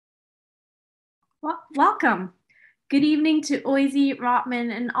Welcome. Good evening to OISE,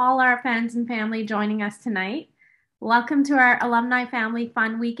 Rotman, and all our friends and family joining us tonight. Welcome to our Alumni Family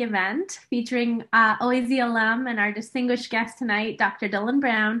Fun Week event featuring OISE alum and our distinguished guest tonight, Dr. Dillon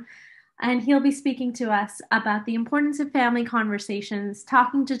Browne, and he'll be speaking to us about the importance of family conversations,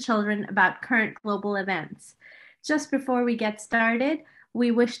 talking to children about current global events. Just before we get started, we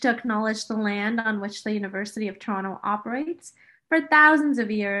wish to acknowledge the land on which the University of Toronto operates. For thousands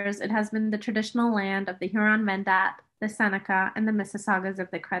of years, it has been the traditional land of the Huron-Wendat, the Seneca, and the Mississaugas of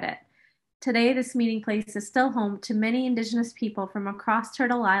the Credit. Today, this meeting place is still home to many Indigenous people from across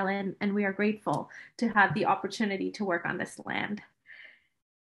Turtle Island, and we are grateful to have the opportunity to work on this land.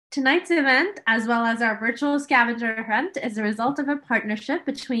 Tonight's event, as well as our virtual scavenger hunt, is a result of a partnership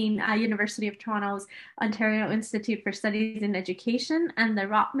between University of Toronto's Ontario Institute for Studies in Education and the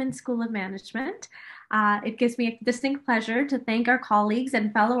Rotman School of Management. It gives me a distinct pleasure to thank our colleagues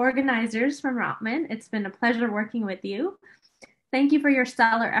and fellow organizers from Rotman. It's been a pleasure working with you. Thank you for your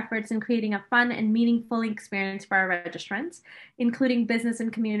stellar efforts in creating a fun and meaningful experience for our registrants, including business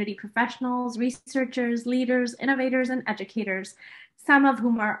and community professionals, researchers, leaders, innovators, and educators, some of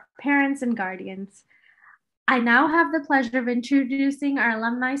whom are parents and guardians. I now have the pleasure of introducing our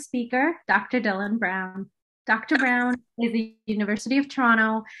alumni speaker, Dr. Dillon Browne. Dr. Browne is a University of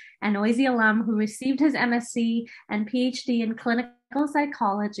Toronto and OISE alum who received his MSc and PhD in clinical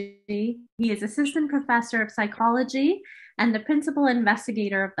psychology. He is assistant professor of psychology and the principal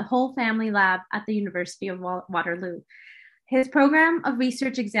investigator of the Whole Family Lab at the University of Waterloo. His program of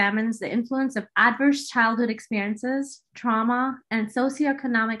research examines the influence of adverse childhood experiences, trauma, and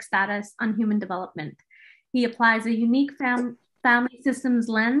socioeconomic status on human development. He applies a unique family systems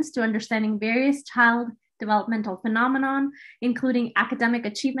lens to understanding various child developmental phenomenon, including academic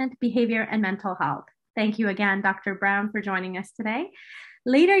achievement, behavior, and mental health. Thank you again, Dr. Browne, for joining us today.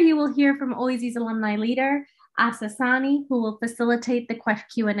 Later, you will hear from OISE's alumni leader, Asta Sani, who will facilitate the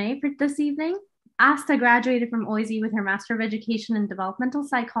Q&A for this evening. Asta graduated from OISE with her Master of Education in Developmental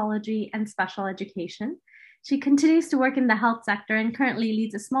Psychology and Special Education. She continues to work in the health sector and currently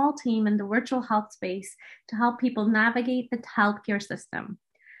leads a small team in the virtual health space to help people navigate the healthcare system.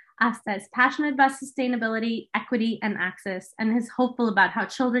 Asta is passionate about sustainability, equity, and access, and is hopeful about how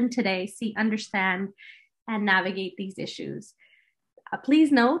children today see, understand, and navigate these issues.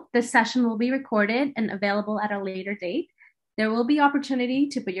 Please note, this session will be recorded and available at a later date. There will be opportunity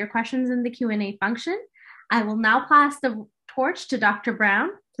to put your questions in the Q&A function. I will now pass the torch to Dr.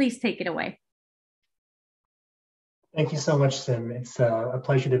 Browne. Please take it away. Thank you so much, Sim. It's a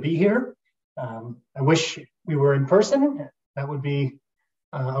pleasure to be here. I wish we were in person. That would be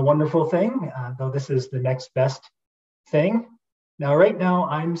a wonderful thing, though this is the next best thing. Now, right now,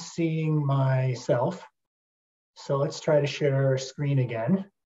 I'm seeing myself. So let's try to share screen again.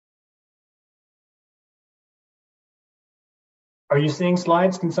 Are you seeing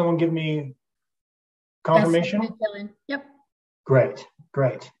slides? Can someone give me confirmation? Yep. Great,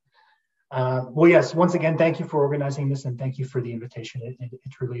 great. Well, yes, once again, thank you for organizing this and thank you for the invitation. It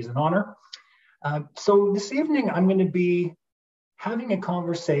truly is an honor. So this evening, I'm going to be having a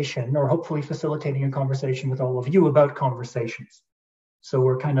conversation, or hopefully facilitating a conversation with all of you about conversations. So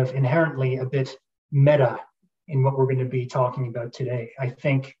we're kind of inherently a bit meta in what we're going to be talking about today. I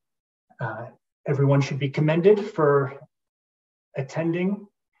think everyone should be commended for attending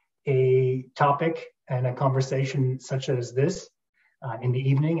a topic and a conversation such as this in the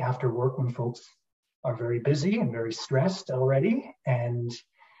evening after work when folks are very busy and very stressed already. And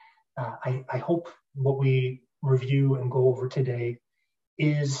I hope what we review and go over today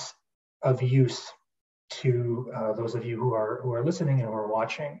is of use to those of you who are listening and who are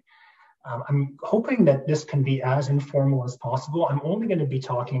watching. I'm hoping that this can be as informal as possible. I'm only going to be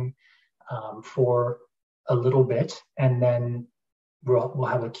talking for a little bit, and then we'll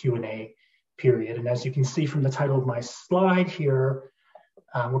have a Q&A period. And as you can see from the title of my slide here,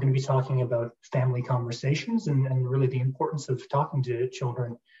 we're going to be talking about family conversations and really the importance of talking to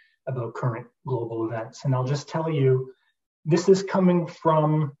children about current global events. And I'll just tell you, this is coming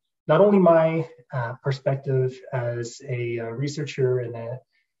from not only my perspective as a researcher and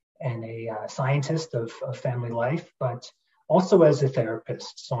a scientist of family life, but also as a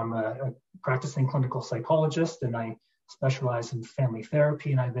therapist. So I'm a practicing clinical psychologist, and I specialize in family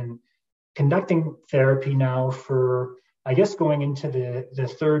therapy, and I've been conducting therapy now for, I guess, going into the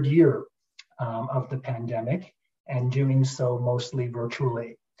third year of the pandemic, and doing so mostly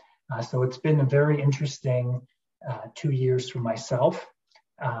virtually. So it's been a very interesting 2 years for myself,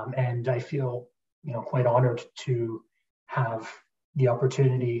 and I feel, quite honored to have the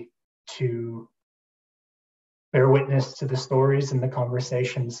opportunity to bear witness to the stories and the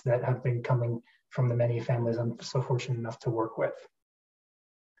conversations that have been coming from the many families I'm so fortunate enough to work with.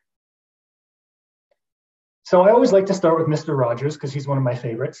 So I always like to start with Mr. Rogers because he's one of my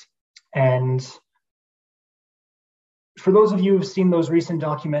favorites. And for those of you who've seen those recent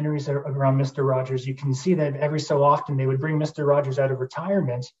documentaries around Mr. Rogers, you can see that every so often they would bring Mr. Rogers out of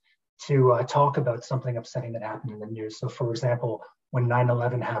retirement to talk about something upsetting that happened in the news. So for example, when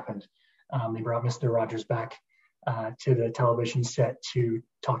 9/11 happened, they brought Mr. Rogers back to the television set to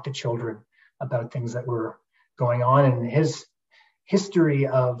talk to children about things that were going on. And his history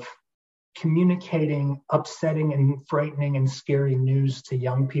of communicating upsetting and frightening and scary news to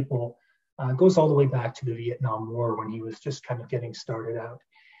young people goes all the way back to the Vietnam War when he was just kind of getting started out.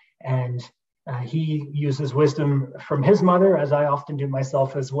 And he uses wisdom from his mother, as I often do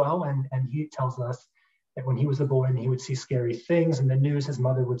myself as well. And he tells us that when he was a boy and he would see scary things in the news, his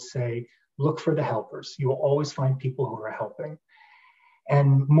mother would say, look for the helpers. You will always find people who are helping.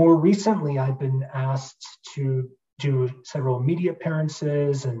 And more recently, I've been asked to do several media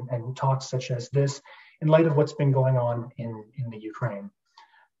appearances and talks such as this in light of what's been going on in the Ukraine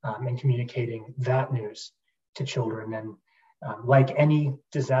and communicating that news to children. And like any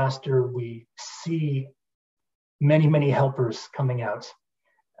disaster, we see many, many helpers coming out,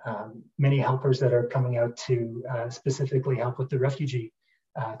 many helpers that are coming out to specifically help with the refugee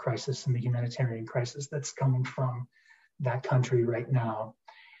crisis and the humanitarian crisis that's coming from that country right now.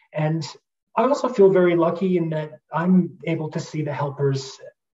 And I also feel very lucky in that I'm able to see the helpers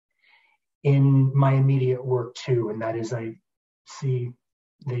in my immediate work too. And that is, I see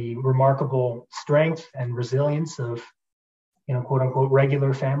the remarkable strength and resilience of, quote unquote,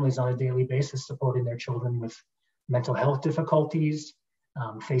 regular families on a daily basis supporting their children with mental health difficulties,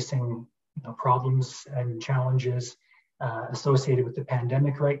 facing problems and challenges associated with the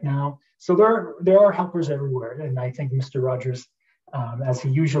pandemic right now. So there are helpers everywhere. And I think Mr. Rogers, as he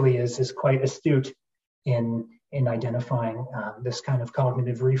usually is quite astute in identifying this kind of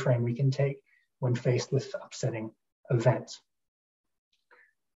cognitive reframe we can take when faced with upsetting events.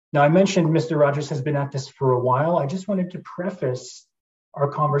 Now, I mentioned Mr. Rogers has been at this for a while. I just wanted to preface our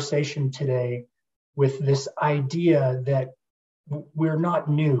conversation today with this idea that we're not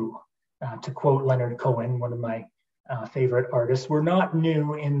new. To quote Leonard Cohen, one of my favorite artists, we're not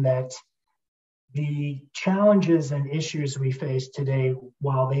new in that the challenges and issues we face today,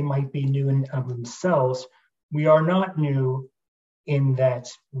 while they might be new in of themselves, we are not new in that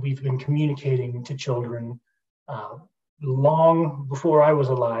we've been communicating to children long before I was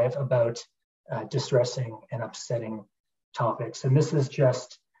alive about distressing and upsetting topics. And this is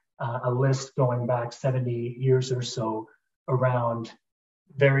just a list going back 70 years or so around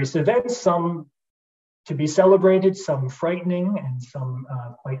various events, some to be celebrated, some frightening, and some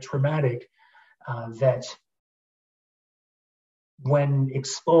quite traumatic, that when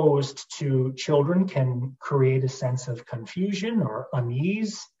exposed to children can create a sense of confusion or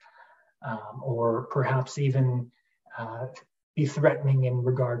unease, or perhaps even be threatening in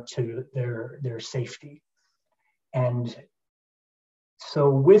regard to their safety. And so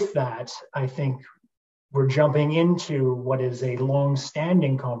with that, I think we're jumping into what is a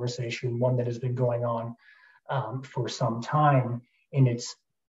long-standing conversation, one that has been going on for some time in its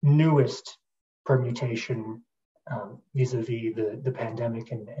newest permutation vis-a-vis the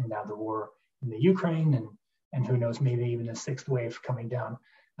pandemic and now the war in the Ukraine, and who knows, maybe even a sixth wave coming down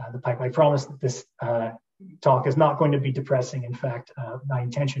the pipe. I promise that this talk is not going to be depressing. In fact, my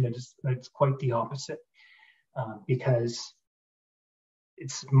intention is it's quite the opposite, because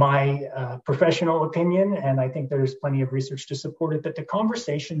it's my professional opinion, and I think there's plenty of research to support it, that the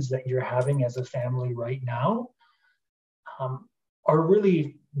conversations that you're having as a family right now are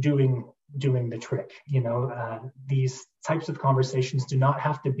really doing the trick. These types of conversations do not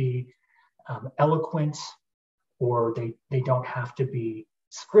have to be eloquent, or they don't have to be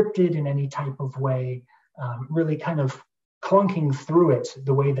scripted in any type of way. Really kind of clunking through it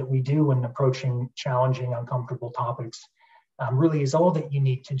the way that we do when approaching challenging, uncomfortable topics really is all that you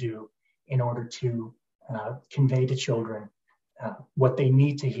need to do in order to convey to children what they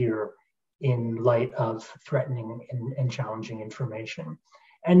need to hear in light of threatening and challenging information.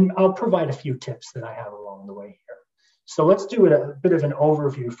 And I'll provide a few tips that I have along the way here. So let's do a bit of an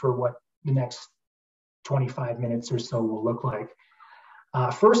overview for what the next 25 minutes or so will look like.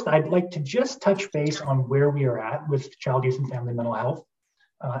 First, I'd like to just touch base on where we are at with child, youth, and family mental health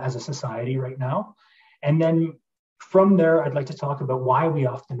as a society right now. And then from there, I'd like to talk about why we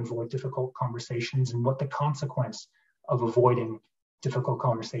often avoid difficult conversations and what the consequence of avoiding difficult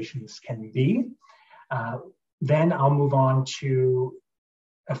conversations can be. Then I'll move on to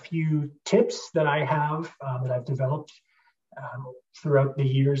a few tips that I have that I've developed throughout the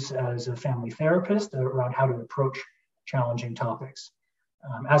years as a family therapist around how to approach challenging topics.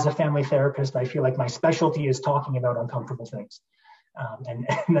 As a family therapist, I feel like my specialty is talking about uncomfortable things. And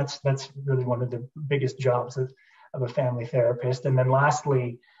that's really one of the biggest jobs of a family therapist. And then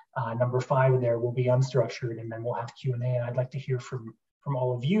lastly, number 5 there will be unstructured, and then we'll have Q&A. And I'd like to hear from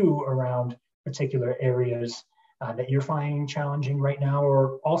all of you around particular areas that you're finding challenging right now,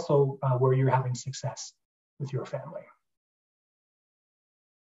 or also where you're having success with your family.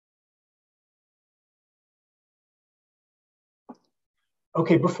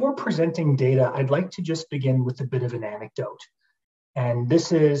 Okay, before presenting data, I'd like to just begin with a bit of an anecdote. And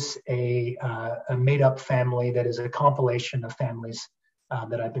this is a made-up family that is a compilation of families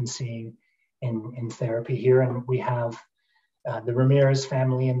that I've been seeing in therapy here. And we have the Ramirez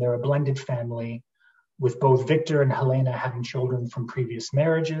family, and they're a blended family with both Victor and Helena having children from previous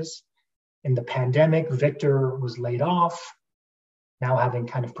marriages. In the pandemic, Victor was laid off, now having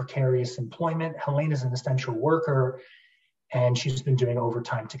kind of precarious employment. Helena's an essential worker, and she's been doing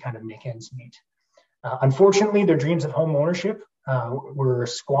overtime to kind of make ends meet. Unfortunately, their dreams of home ownership were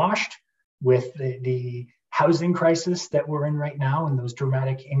squashed with the housing crisis that we're in right now, and those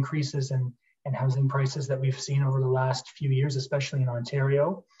dramatic increases in housing prices that we've seen over the last few years, especially in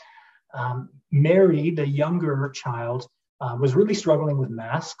Ontario. Mary, the younger child, was really struggling with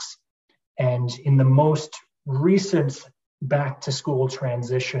masks, and in the most recent back to school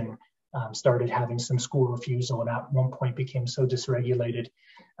transition, started having some school refusal, and at one point became so dysregulated,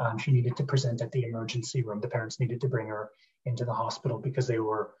 she needed to present at the emergency room. The parents needed to bring her into the hospital because they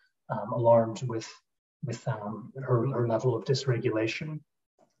were alarmed with her level of dysregulation.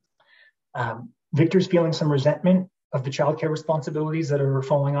 Victor's feeling some resentment of the childcare responsibilities that are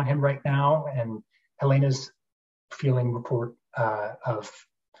falling on him right now, and Helena's feeling report of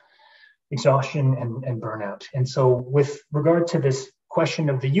exhaustion and burnout. And so with regard to this question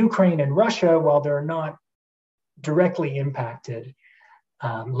of the Ukraine and Russia, while they're not directly impacted,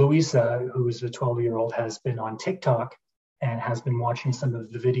 Louisa, who is a 12-year-old, has been on TikTok and has been watching some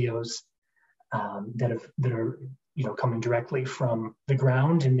of the videos that are coming directly from the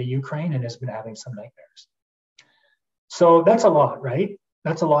ground in the Ukraine, and has been having some nightmares. So that's a lot, right?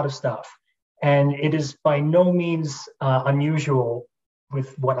 That's a lot of stuff. And it is by no means unusual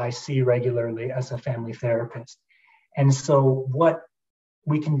with what I see regularly as a family therapist. And so what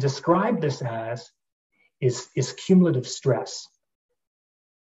we can describe this as is cumulative stress.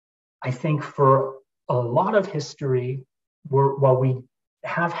 I think for a lot of history, while we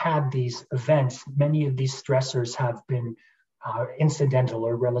have had these events, many of these stressors have been incidental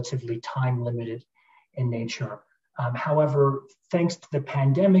or relatively time limited in nature. However, thanks to the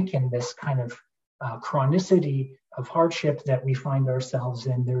pandemic and this kind of chronicity of hardship that we find ourselves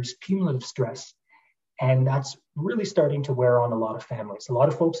in, there's cumulative stress. And that's really starting to wear on a lot of families. A lot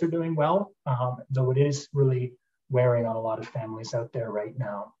of folks are doing well, though it is really wearing on a lot of families out there right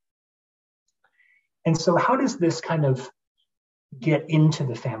now. And so how does this kind of get into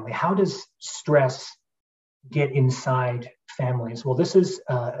the family? How does stress get inside families? Well, this is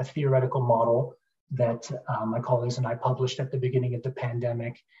a theoretical model that my colleagues and I published at the beginning of the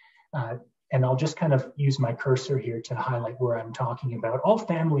pandemic. And I'll just kind of use my cursor here to highlight where I'm talking about. All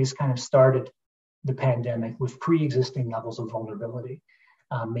families kind of started the pandemic with pre-existing levels of vulnerability.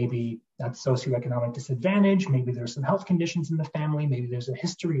 Maybe that's socioeconomic disadvantage, maybe there's some health conditions in the family, maybe there's a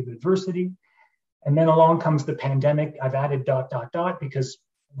history of adversity. And then along comes the pandemic. I've added ... because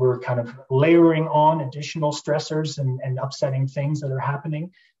we're kind of layering on additional stressors and upsetting things that are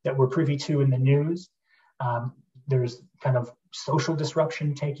happening that we're privy to in the news. There's kind of social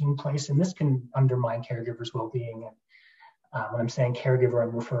disruption taking place, and this can undermine caregivers' well-being. When I'm saying caregiver,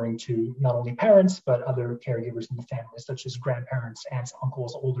 I'm referring to not only parents, but other caregivers in the family, such as grandparents, aunts,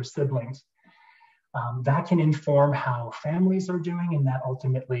 uncles, older siblings. That can inform how families are doing, and that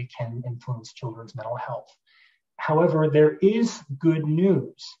ultimately can influence children's mental health. However, there is good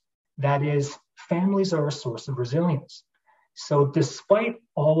news. That is, families are a source of resilience. So despite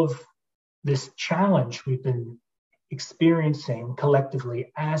all of this challenge we've been experiencing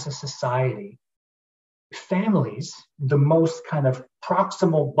collectively as a society, families, the most kind of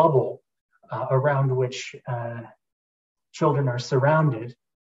proximal bubble around which children are surrounded,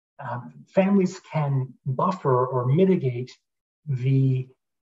 families can buffer or mitigate the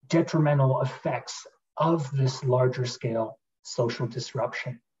detrimental effects of this larger scale social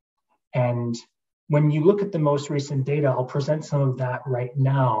disruption. And when you look at the most recent data, I'll present some of that right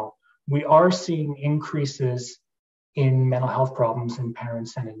now. We are seeing increases in mental health problems in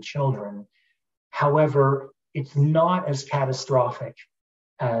parents and in children. However, it's not as catastrophic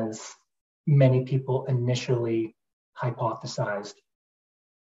as many people initially hypothesized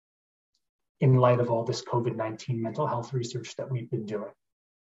in light of all this COVID-19 mental health research that we've been doing.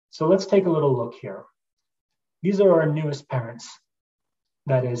 So let's take a little look here. These are our newest parents,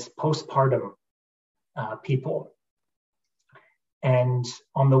 that is postpartum people. And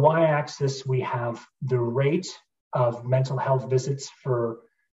on the y-axis, we have the rate of mental health visits for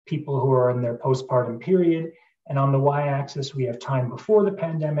people who are in their postpartum period. And on the y-axis, we have time before the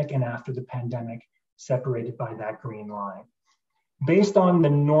pandemic and after the pandemic, separated by that green line. Based on the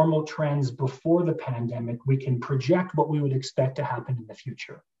normal trends before the pandemic, we can project what we would expect to happen in the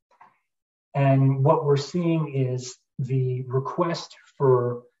future. And what we're seeing is the request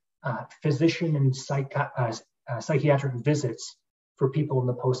for physician and psychiatric visits for people in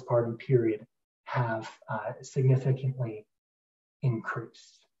the postpartum period have significantly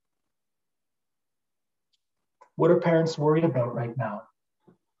increased. What are parents worried about right now?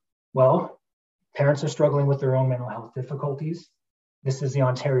 Well, parents are struggling with their own mental health difficulties. This is the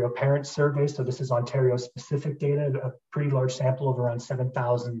Ontario Parents Survey, so this is Ontario-specific data, a pretty large sample of around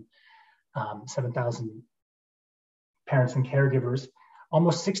 7,000 parents and caregivers.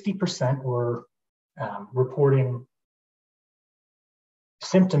 Almost 60% were reporting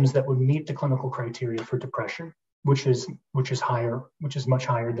symptoms that would meet the clinical criteria for depression, which is much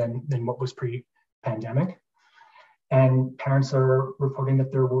higher than what was pre-pandemic. And parents are reporting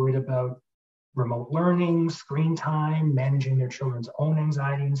that they're worried about remote learning, screen time, managing their children's own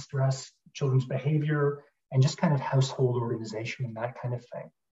anxiety and stress, children's behavior, and just kind of household organization and that kind of thing.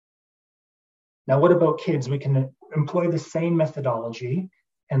 Now, what about kids? We can employ the same methodology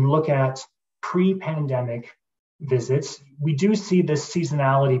and look at pre-pandemic visits. We do see this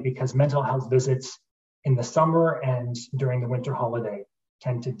seasonality because mental health visits in the summer and during the winter holiday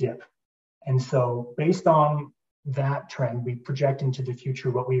tend to dip. And so based on that trend, we project into the future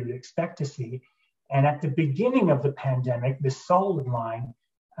what we would expect to see. And at the beginning of the pandemic, this solid line,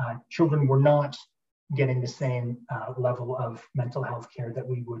 children were not getting the same level of mental health care that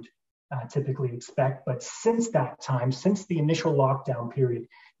we would typically expect. But since that time, since the initial lockdown period,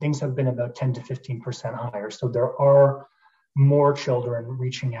 things have been about 10 to 15% higher. So there are more children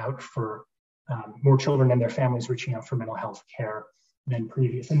reaching out for, more children and their families reaching out for mental health care than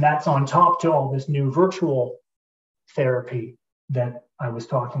previous. And that's on top to all this new virtual therapy that I was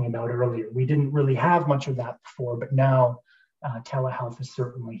talking about earlier. We didn't really have much of that before, but now telehealth is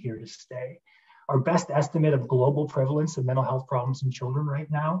certainly here to stay. Our best estimate of global prevalence of mental health problems in children right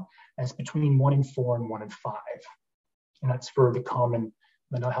now is between 1 in 4 and 1 in 5. And that's for the common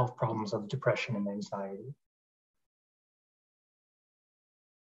mental health problems of depression and anxiety.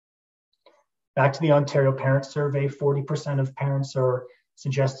 Back to the Ontario Parents Survey, 40% of parents are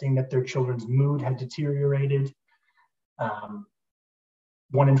suggesting that their children's mood had deteriorated.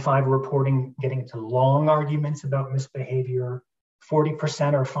 1 in 5 are reporting getting into long arguments about misbehavior.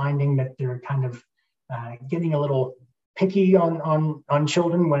 40% are finding that they're kind of getting a little picky on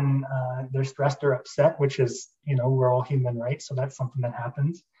children when they're stressed or upset, which is, you know, we're all human, right? So that's something that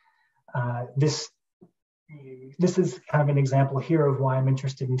happens. This is kind of an example here of why I'm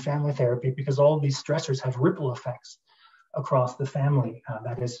interested in family therapy, because all of these stressors have ripple effects across the family.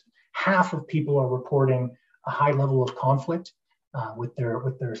 That is, half of people are reporting a high level of conflict with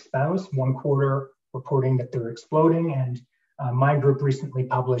their spouse, 1/4 reporting that they're exploding. And my group recently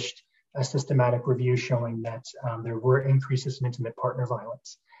published a systematic review showing that there were increases in intimate partner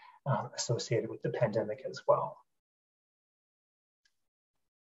violence associated with the pandemic as well.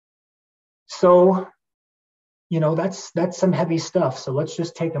 So, you know, that's some heavy stuff. So let's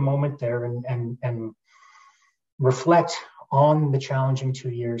just take a moment there and reflect on the challenging 2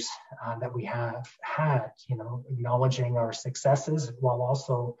 years that we have had, you know, acknowledging our successes while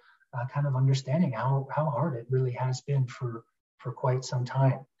also kind of understanding how hard it really has been for quite some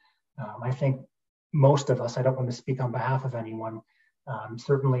time. I think most of us, I don't want to speak on behalf of anyone,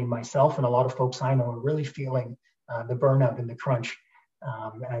 certainly myself and a lot of folks I know are really feeling the burnout and the crunch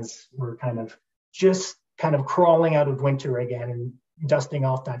as we're kind of crawling out of winter again and dusting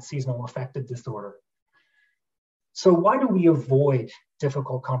off that seasonal affective disorder. So why do we avoid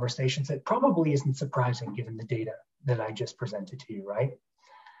difficult conversations? It probably isn't surprising given the data that I just presented to you, right?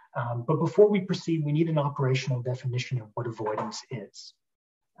 But before we proceed, we need an operational definition of what avoidance is.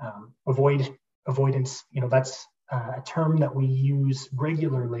 Avoidance, you know, that's a term that we use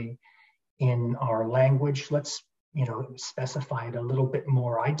regularly in our language. Let's, you know, specify it a little bit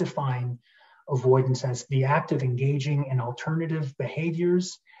more. I define avoidance as the act of engaging in alternative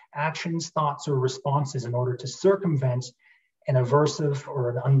behaviors, actions, thoughts, or responses in order to circumvent an aversive or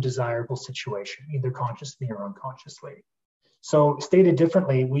an undesirable situation, either consciously or unconsciously. So stated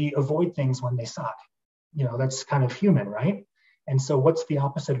differently, we avoid things when they suck. That's kind of human, right? And so what's the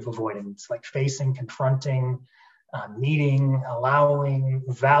opposite of avoiding? It's like facing, confronting, needing, allowing,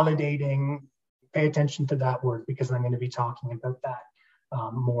 validating. Pay attention to that word, because I'm going to be talking about that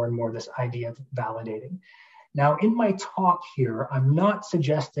more and more, this idea of validating. Now, in my talk here, I'm not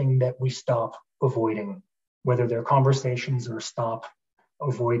suggesting that we stop avoiding, whether they're conversations, or stop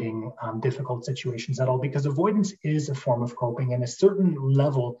avoiding difficult situations at all, because avoidance is a form of coping, and a certain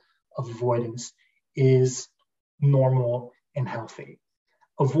level of avoidance is normal and healthy.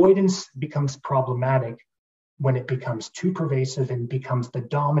 Avoidance becomes problematic when it becomes too pervasive and becomes the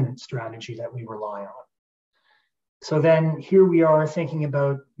dominant strategy that we rely on. So then here we are thinking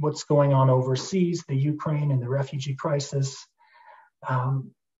about what's going on overseas, the Ukraine and the refugee crisis.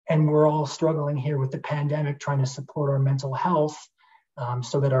 And we're all struggling here with the pandemic, trying to support our mental health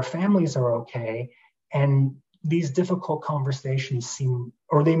so that our families are okay. And these difficult conversations seem,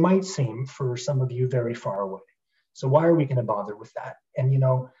 or they might seem for some of you, very far away. So why are we going to bother with that? And,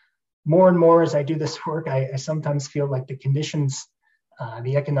 more and more as I do this work, I sometimes feel like the conditions,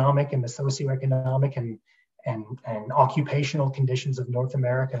 the economic and the socioeconomic and occupational conditions of North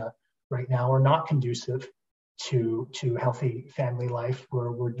America right now are not conducive to healthy family life,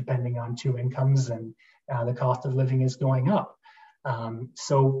 where we're depending on two incomes and the cost of living is going up.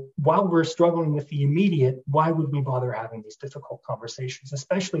 So while we're struggling with the immediate, why would we bother having these difficult conversations,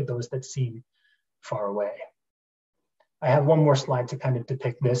 especially those that seem far away? I have one more slide to kind of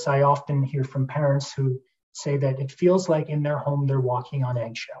depict this. I often hear from parents who say that it feels like in their home they're walking on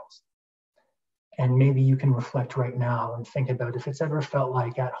eggshells. And maybe you can reflect right now and think about if it's ever felt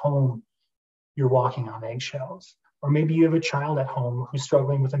like at home you're walking on eggshells. Or maybe you have a child at home who's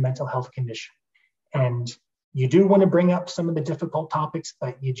struggling with a mental health condition. And you do want to bring up some of the difficult topics,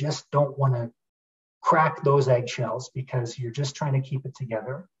 but you just don't want to crack those eggshells because you're just trying to keep it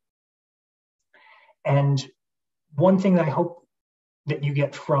together. And one thing that I hope that you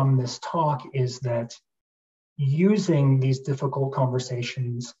get from this talk is that using these difficult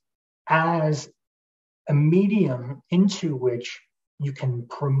conversations as a medium into which you can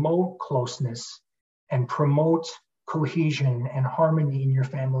promote closeness and promote cohesion and harmony in your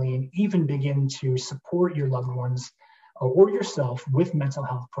family, and even begin to support your loved ones or yourself with mental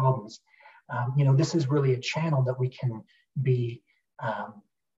health problems. This is really a channel that we can be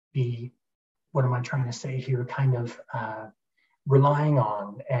what am I trying to say here, kind of relying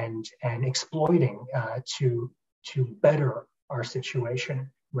on and exploiting to better our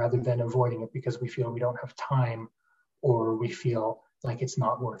situation, rather than avoiding it because we feel we don't have time or we feel like it's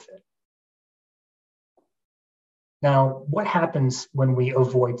not worth it. Now, what happens when we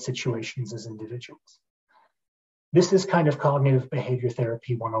avoid situations as individuals? This is kind of cognitive behavior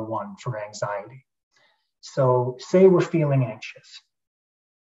therapy 101 for anxiety. So say we're feeling anxious.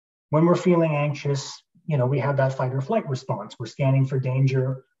 When we're feeling anxious, we have that fight or flight response. We're scanning for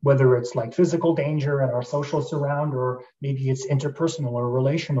danger, whether it's like physical danger in our social surround, or maybe it's interpersonal or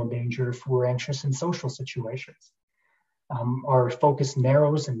relational danger if we're anxious in social situations. Our focus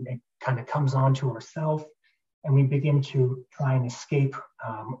narrows and it kind of comes onto ourselves, and we begin to try and escape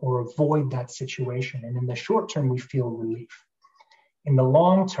or avoid that situation. And in the short term, we feel relief. In the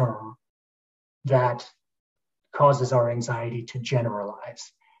long term, that causes our anxiety to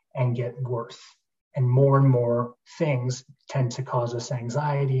generalize and get worse. And more things tend to cause us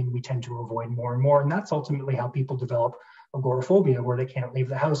anxiety, and we tend to avoid more and more. And that's ultimately how people develop agoraphobia, where they can't leave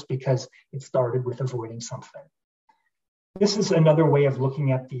the house because it started with avoiding something. This is another way of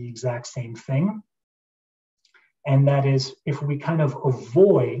looking at the exact same thing. And that is, if we kind of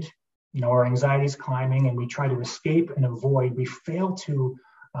avoid, our anxiety is climbing and we try to escape and avoid, we fail to,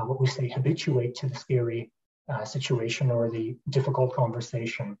 what we say, habituate to the scary situation or the difficult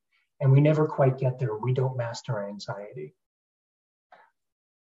conversation. And we never quite get there. We don't master our anxiety.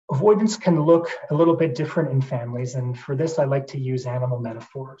 Avoidance can look a little bit different in families. And for this, I like to use animal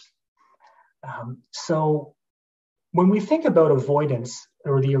metaphors. So when we think about avoidance,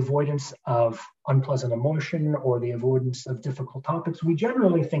 or the avoidance of unpleasant emotion, or the avoidance of difficult topics, we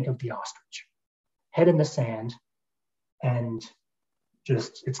generally think of the ostrich, head in the sand, and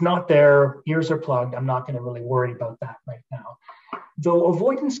just, it's not there, ears are plugged, I'm not going to really worry about that right now. Though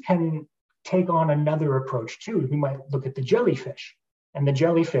avoidance can take on another approach too. We might look at the jellyfish, and the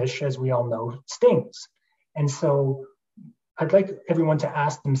jellyfish, as we all know, stings. And so I'd like everyone to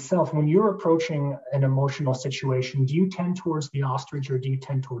ask themselves, when you're approaching an emotional situation, do you tend towards the ostrich or do you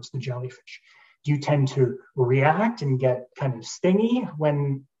tend towards the jellyfish? Do you tend to react and get kind of stingy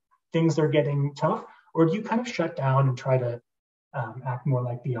when things are getting tough? Or do you kind of shut down and try to act more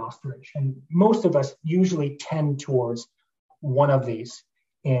like the ostrich? And most of us usually tend towards one of these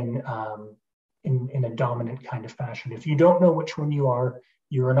in a dominant kind of fashion. If you don't know which one you are,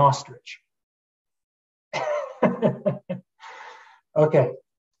 you're an ostrich. Okay,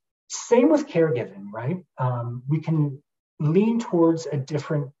 same with caregiving, right? We can lean towards a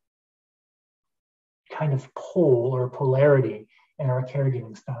different kind of pole or polarity in our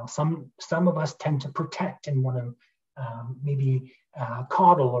caregiving style. Some of us tend to protect and want to maybe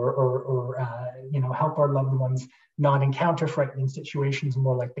coddle or help our loved ones not encounter frightening situations,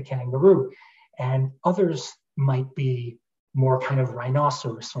 more like the kangaroo. And others might be more kind of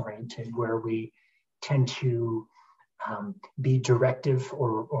rhinoceros oriented, where we tend to be directive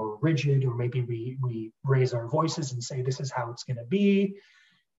or rigid, or maybe we raise our voices and say, this is how it's going to be.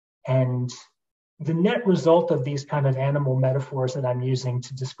 And the net result of these kind of animal metaphors that I'm using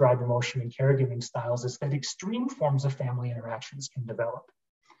to describe emotion and caregiving styles is that extreme forms of family interactions can develop.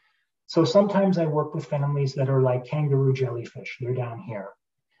 So sometimes I work with families that are like kangaroo jellyfish. They're down here.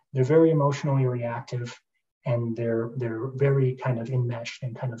 They're very emotionally reactive, and they're very kind of enmeshed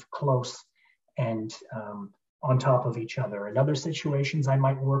and kind of close and on top of each other. In other situations, I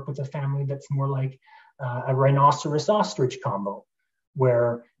might work with a family that's more like a rhinoceros-ostrich combo,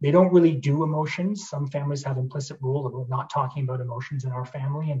 where they don't really do emotions. Some families have implicit rule that we're not talking about emotions in our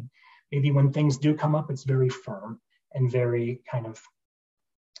family. And maybe when things do come up, it's very firm and very kind of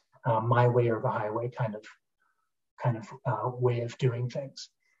my way or the highway kind of way of doing things.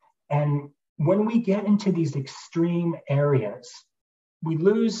 And when we get into these extreme areas, we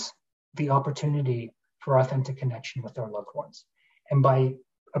lose the opportunity for authentic connection with our loved ones. And by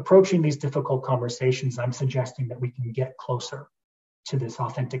approaching these difficult conversations, I'm suggesting that we can get closer to this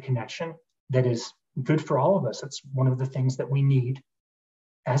authentic connection that is good for all of us. It's one of the things that we need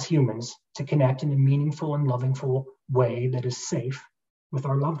as humans to connect in a meaningful and lovingful way that is safe with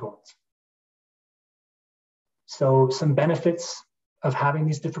our loved ones. So some benefits of having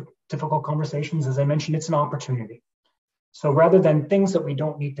these difficult conversations, as I mentioned, it's an opportunity. So rather than things that we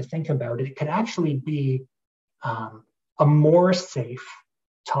don't need to think about, it could actually be a more safe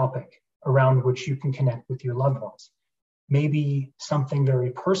topic around which you can connect with your loved ones. Maybe something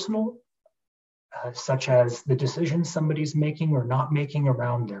very personal, such as the decisions somebody's making or not making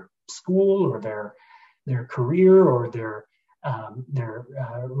around their school or their career or their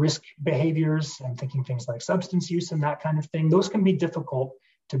risk behaviors. I'm thinking things like substance use and that kind of thing. Those can be difficult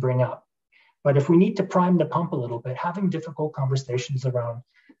to bring up. But if we need to prime the pump a little bit, having difficult conversations around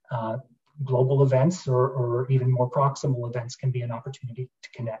global events or even more proximal events can be an opportunity to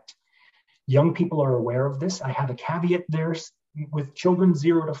connect. Young people are aware of this. I have a caveat there with children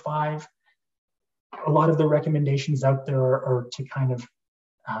 0 to 5. A lot of the recommendations out there are to kind of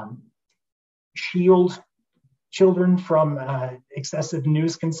shield children from excessive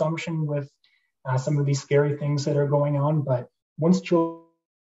news consumption with some of these scary things that are going on. But once children,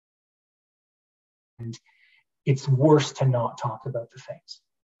 it's worse to not talk about the things.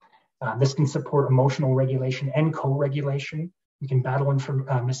 This can support emotional regulation and co-regulation. We can battle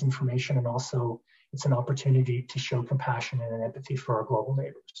misinformation, and also it's an opportunity to show compassion and empathy for our global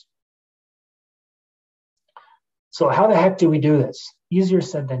neighbors. So how the heck do we do this? Easier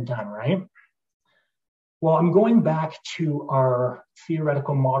said than done, right? Well, I'm going back to our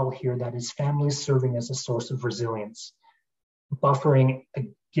theoretical model here that is families serving as a source of resilience, buffering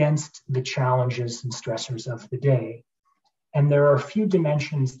against the challenges and stressors of the day. And there are a few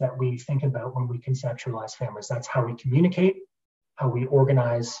dimensions that we think about when we conceptualize families. That's how we communicate, how we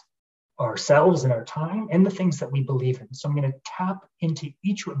organize ourselves and our time, and the things that we believe in. So I'm going to tap into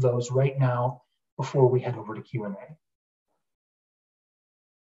each of those right now before we head over to Q&A.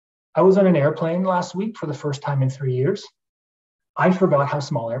 I was on an airplane last week for the first time in 3 years. I forgot how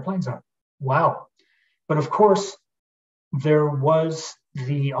small airplanes are. Wow. But of course, there was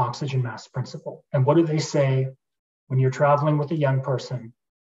the oxygen mask principle. And what do they say when you're traveling with a young person?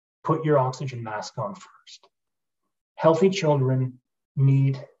 Put your oxygen mask on first. Healthy children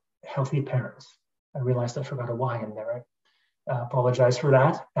need healthy parents. I realized I forgot a Y in there. I apologize for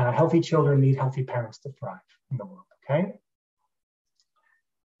that. Healthy children need healthy parents to thrive in the world, okay?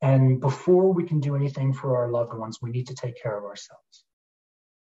 And before we can do anything for our loved ones, we need to take care of ourselves.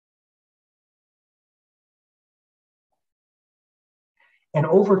 And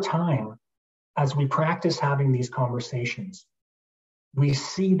over time, as we practice having these conversations, we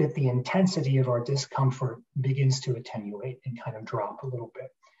see that the intensity of our discomfort begins to attenuate and kind of drop a little bit.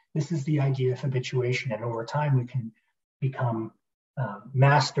 This is the idea of habituation, and over time we can become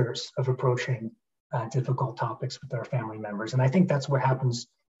masters of approaching difficult topics with our family members. And I think that's what happens,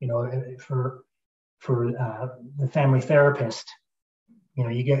 you know, for the family therapist.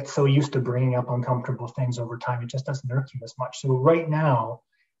 You get so used to bringing up uncomfortable things over time, it just doesn't irk you as much. So right now,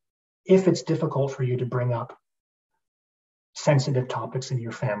 if it's difficult for you to bring up sensitive topics in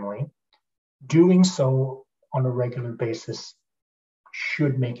your family, doing so on a regular basis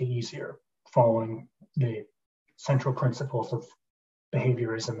should make it easier, following the central principles of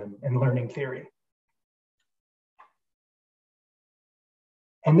behaviorism and learning theory.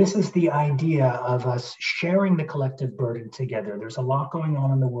 And this is the idea of us sharing the collective burden together. There's a lot going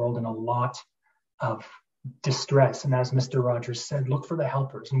on in the world and a lot of distress. And as Mr. Rogers said, look for the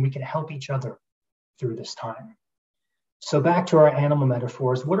helpers, and we can help each other through this time. So back to our animal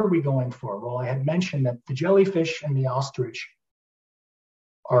metaphors, what are we going for? Well, I had mentioned that the jellyfish and the ostrich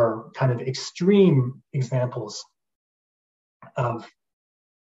are kind of extreme examples of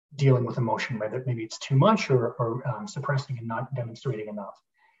dealing with emotion, whether maybe it's too much or suppressing and not demonstrating enough.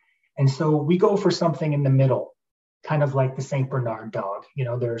 And so we go for something in the middle, kind of like the St. Bernard dog.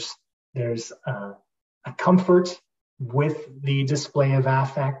 There's a comfort with the display of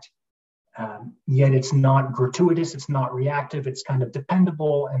affect, yet it's not gratuitous, it's not reactive, it's kind of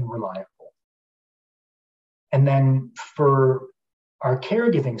dependable and reliable. And then for our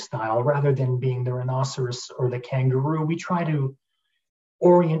caregiving style, rather than being the rhinoceros or the kangaroo, we try to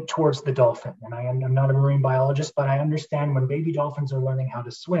orient towards the dolphin. And I'm not a marine biologist, but I understand when baby dolphins are learning how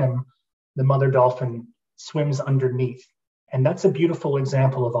to swim, the mother dolphin swims underneath. And that's a beautiful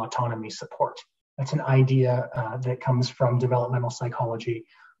example of autonomy support. That's an idea that comes from developmental psychology,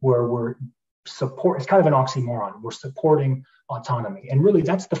 where it's kind of an oxymoron. We're supporting autonomy. And really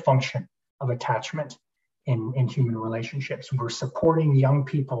that's the function of attachment in human relationships. We're supporting young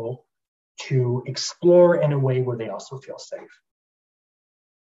people to explore in a way where they also feel safe.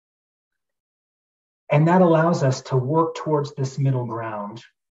 And that allows us to work towards this middle ground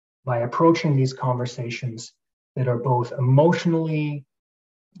by approaching these conversations that are both emotionally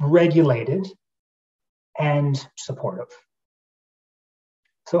regulated and supportive.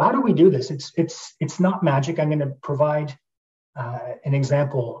 So how do we do this? It's not magic. I'm going to provide an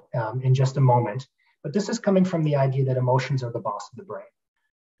example in just a moment, but this is coming from the idea that emotions are the boss of the brain.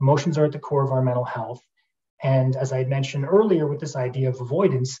 Emotions are at the core of our mental health. And as I had mentioned earlier with this idea of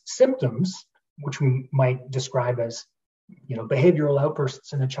avoidance, symptoms, which we might describe as, behavioral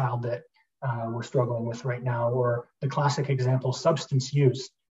outbursts in a child that we're struggling with right now, or the classic example, substance use.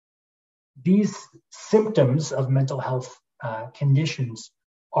 These symptoms of mental health conditions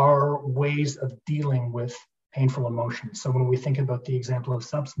are ways of dealing with painful emotions. So when we think about the example of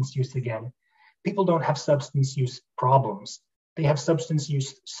substance use again, people don't have substance use problems. They have substance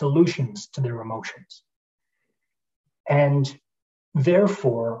use solutions to their emotions. And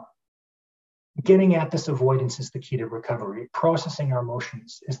therefore, getting at this avoidance is the key to recovery. Processing our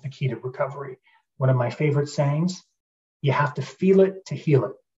emotions is the key to recovery. One of my favorite sayings, you have to feel it to heal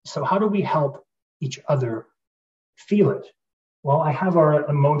it. So how do we help each other feel it? Well, I have our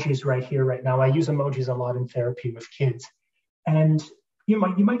emojis right here, right now. I use emojis a lot in therapy with kids. And you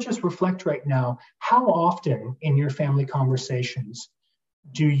might just reflect right now, how often in your family conversations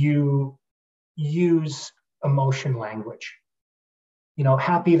do you use emotion language?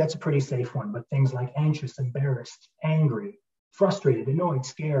 Happy, that's a pretty safe one, but things like anxious, embarrassed, angry, frustrated, annoyed,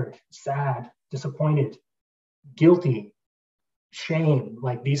 scared, sad, disappointed, guilty, shame,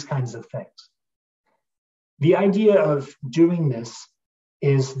 like these kinds of things. The idea of doing this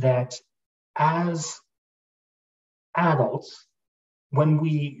is that as adults, when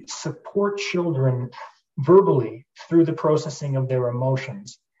we support children verbally through the processing of their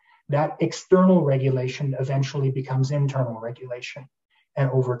emotions, that external regulation eventually becomes internal regulation. And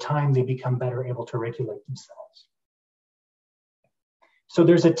over time, they become better able to regulate themselves. So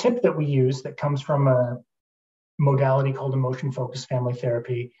there's a tip that we use that comes from a modality called emotion-focused family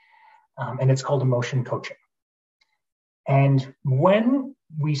therapy, and it's called emotion coaching. And when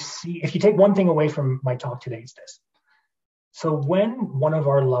we see, if you take one thing away from my talk today, it's this. So when one of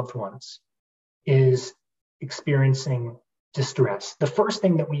our loved ones is experiencing distress, the first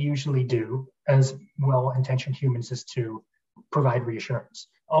thing that we usually do as well-intentioned humans is to provide reassurance.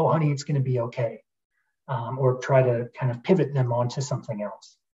 Oh, honey, it's going to be okay. Or try to kind of pivot them onto something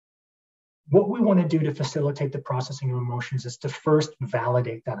else. What we want to do to facilitate the processing of emotions is to first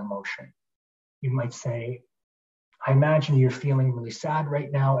validate that emotion. You might say, I imagine you're feeling really sad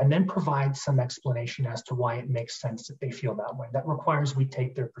right now, and then provide some explanation as to why it makes sense that they feel that way. That requires we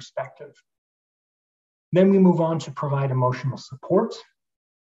take their perspective. Then we move on to provide emotional support.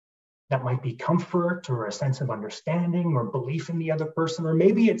 That might be comfort or a sense of understanding or belief in the other person, or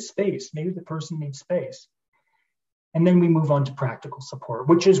maybe it's space. Maybe the person needs space. And then we move on to practical support,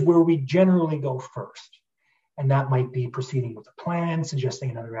 which is where we generally go first. And that might be proceeding with a plan,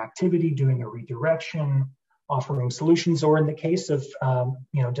 suggesting another activity, doing a redirection, offering solutions, or in the case of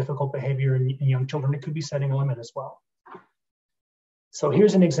difficult behavior in young children, it could be setting a limit as well. So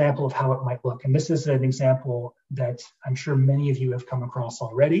here's an example of how it might look. And this is an example that I'm sure many of you have come across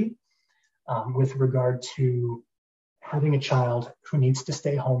already with regard to having a child who needs to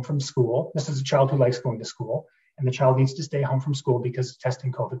stay home from school. This is a child who likes going to school, and the child needs to stay home from school because of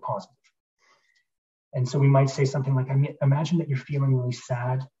testing COVID positive. And so we might say something like, imagine that you're feeling really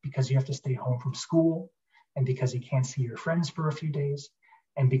sad because you have to stay home from school, and because you can't see your friends for a few days,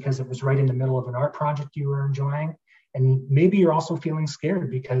 and because it was right in the middle of an art project you were enjoying. And maybe you're also feeling scared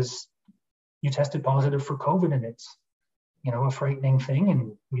because you tested positive for COVID, and it's, a frightening thing,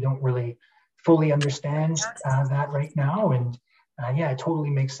 and we don't really fully understand that right now. And it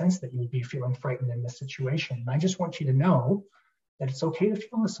totally makes sense that you would be feeling frightened in this situation. And I just want you to know that it's okay to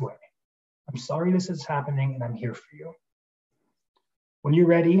feel this way. I'm sorry this is happening, and I'm here for you. When you're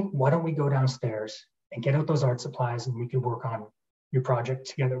ready, why don't we go downstairs and get out those art supplies, and we can work on your project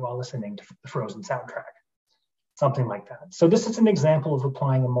together while listening to the Frozen soundtrack. Something like that. So this is an example of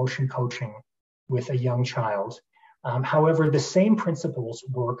applying emotion coaching with a young child. However, the same principles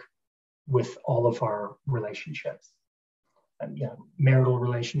work with all of our relationships, marital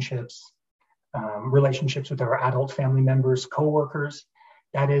relationships, relationships with our adult family members, coworkers.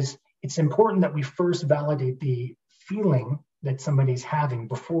 That is, it's important that we first validate the feeling that somebody's having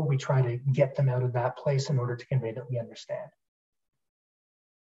before we try to get them out of that place in order to convey that we understand.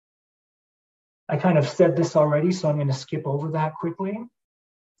 I kind of said this already, so I'm going to skip over that quickly.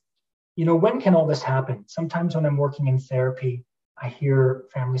 When can all this happen? Sometimes when I'm working in therapy, I hear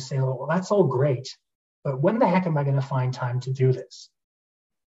families say, well, that's all great, but when the heck am I going to find time to do this?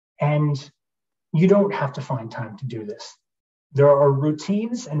 And you don't have to find time to do this. There are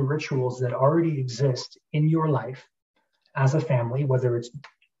routines and rituals that already exist in your life as a family, whether it's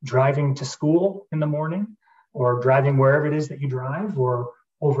driving to school in the morning or driving wherever it is that you drive, or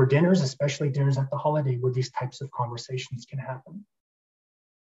over dinners, especially dinners at the holiday, where these types of conversations can happen.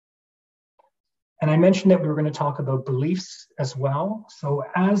 And I mentioned that we were going to talk about beliefs as well. So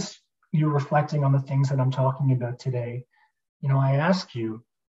as you're reflecting on the things that I'm talking about today, I ask you,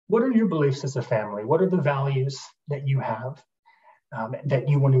 what are your beliefs as a family? What are the values that you have that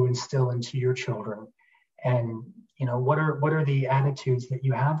you want to instill into your children? And what are the attitudes that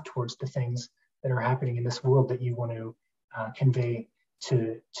you have towards the things that are happening in this world that you want to convey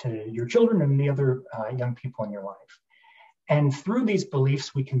to your children and the other young people in your life? And through these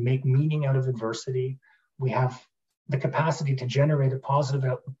beliefs, we can make meaning out of adversity. We have the capacity to generate a positive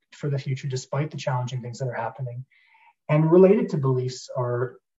outlook for the future, despite the challenging things that are happening. And related to beliefs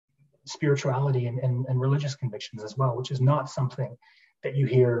are spirituality and religious convictions as well, which is not something that you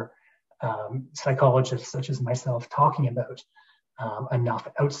hear psychologists such as myself talking about enough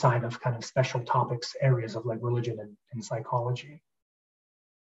outside of kind of special topics, areas of like religion and psychology.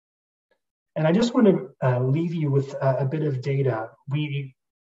 And I just want to leave you with a bit of data. We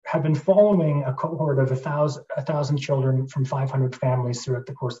have been following a cohort of 1,000 children from 500 families throughout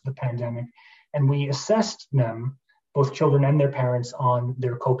the course of the pandemic, and we assessed them, both children and their parents, on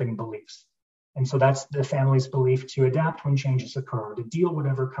their coping beliefs. And so that's the family's belief to adapt when changes occur, to deal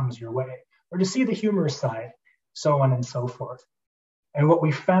whatever comes your way, or to see the humorous side, so on and so forth. And what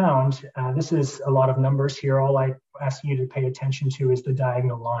we found, this is a lot of numbers here, all I ask you to pay attention to is the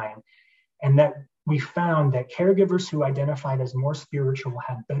diagonal line. And that we found that caregivers who identified as more spiritual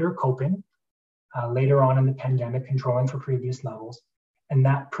had better coping later on in the pandemic, controlling for previous levels, and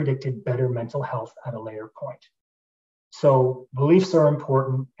that predicted better mental health at a later point. So beliefs are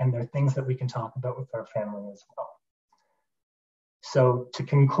important, and they're things that we can talk about with our family as well. So to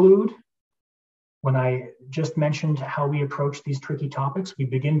conclude, when I just mentioned how we approach these tricky topics, we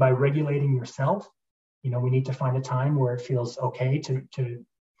begin by regulating yourself. We need to find a time where it feels okay to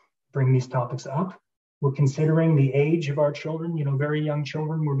bring these topics up. We're considering the age of our children, very young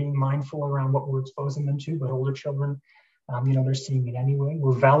children, we're being mindful around what we're exposing them to, but older children, they're seeing it anyway.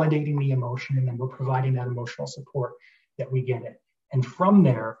 We're validating the emotion, and then we're providing that emotional support that we get it. And from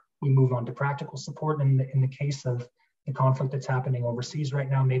there, we move on to practical support. In the case of the conflict that's happening overseas right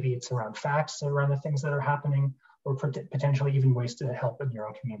now, maybe it's around facts around the things that are happening, or potentially even ways to help in your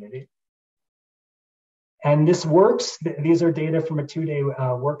own community. And this works. These are data from a 2-day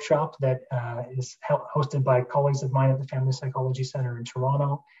workshop that is hosted by colleagues of mine at the Family Psychology Center in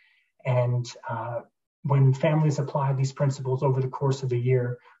Toronto. And when families apply these principles over the course of a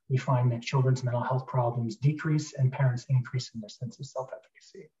year, we find that children's mental health problems decrease and parents increase in their sense of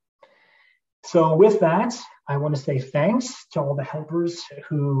self-efficacy. So with that, I want to say thanks to all the helpers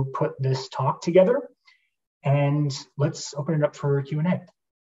who put this talk together. and let's open it up for Q&A.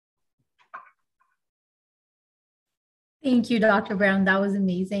 Thank you, Dr. Browne. That was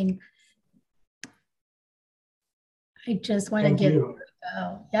amazing. I just want to get,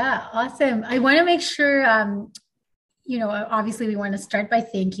 yeah, awesome. I want to make sure, obviously we want to start by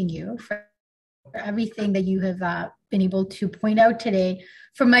thanking you for everything that you have been able to point out today.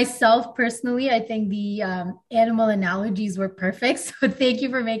 For myself personally, I think the animal analogies were perfect. So thank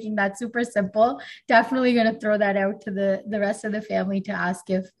you for making that super simple. Definitely going to throw that out to the rest of the family to ask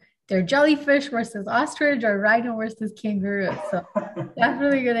if they're jellyfish versus ostrich or rhino versus kangaroo. So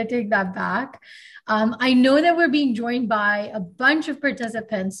definitely going to take that back. I know that we're being joined by a bunch of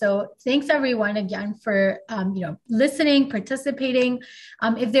participants. So thanks everyone again for listening, participating.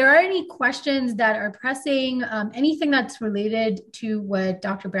 If there are any questions that are pressing, anything that's related to what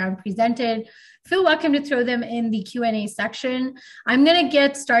Dr. Browne presented, feel welcome to throw them in the Q&A section. I'm going to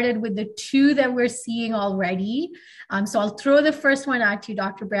get started with the two that we're seeing already. So I'll throw the first one at you,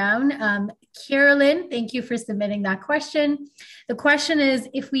 Dr. Browne. Carolyn, thank you for submitting that question. The question is,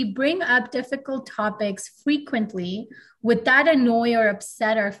 if we bring up difficult topics frequently, would that annoy or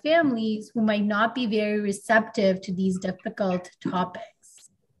upset our families who might not be very receptive to these difficult topics?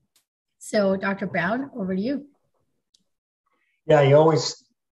 So Dr. Browne, over to you. Yeah, you always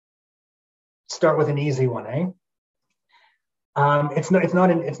start with an easy one, eh? It's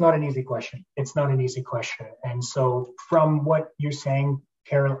not an easy question. It's not an easy question. And so from what you're saying,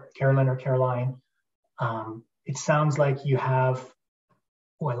 Carolyn or Caroline, it sounds like you have,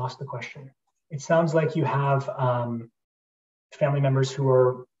 I lost the question. It sounds like you have family members who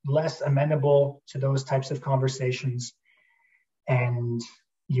are less amenable to those types of conversations, and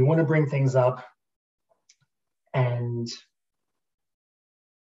you want to bring things up, and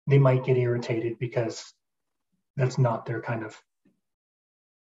they might get irritated because that's not their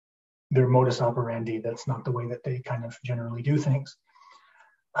their modus operandi. That's not the way that they kind of generally do things.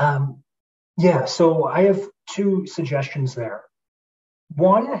 So I have two suggestions there.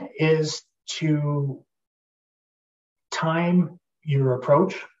 One is to time your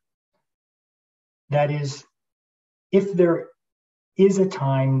approach. That is, if there is a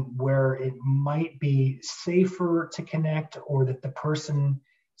time where it might be safer to connect, or that the person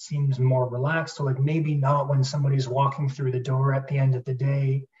seems more relaxed, so like maybe not when somebody's walking through the door at the end of the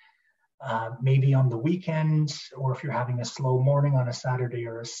day, maybe on the weekend, or if you're having a slow morning on a Saturday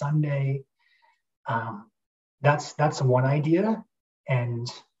or a Sunday. That's one idea. And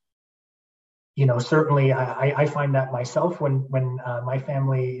certainly I find that myself when my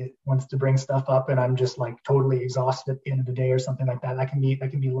family wants to bring stuff up and I'm just like totally exhausted at the end of the day or something like that. That can be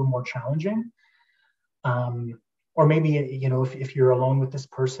a little more challenging. Or maybe if you're alone with this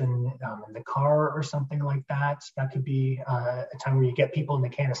person in the car or something like that, that could be a time where you get people and they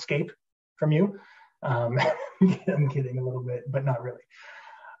can't escape from you. I'm kidding a little bit, but not really.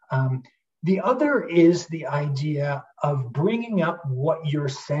 The other is the idea of bringing up what you're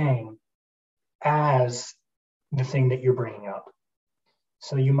saying as the thing that you're bringing up.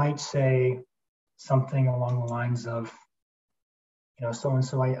 So you might say something along the lines of,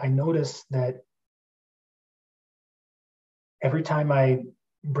 so-and-so, I noticed that every time I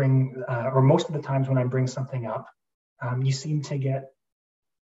bring, or most of the times when I bring something up, you seem to get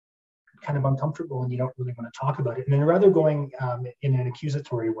kind of uncomfortable and you don't really want to talk about it. And then rather going in an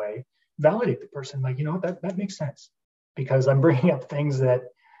accusatory way, validate the person, like, that makes sense, because I'm bringing up things that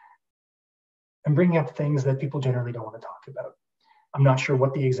people generally don't want to talk about. I'm not sure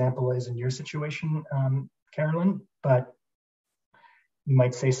what the example is in your situation, Carolyn, but you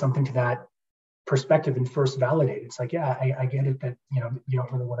might say something to that perspective and first validate. It's like, yeah, I get it that, you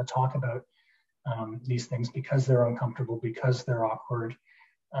don't really want to talk about these things because they're uncomfortable, because they're awkward.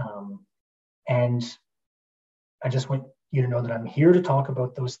 And I just want you to know that I'm here to talk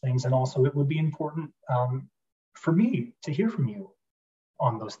about those things. And also it would be important for me to hear from you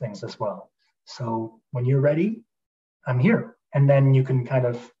on those things as well. So when you're ready, I'm here. And then you can kind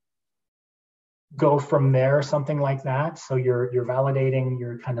of go from there, something like that. So you're validating,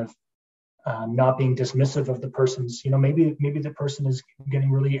 you're kind of not being dismissive of the person's, maybe the person is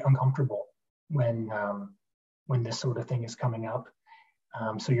getting really uncomfortable when this sort of thing is coming up.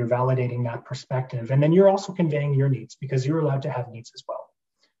 So you're validating that perspective, and then you're also conveying your needs, because you're allowed to have needs as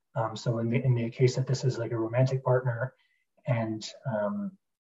well. So in the case that this is like a romantic partner, and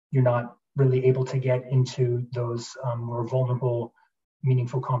you're not really able to get into those more vulnerable,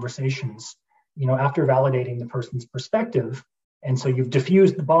 meaningful conversations, after validating the person's perspective, and so you've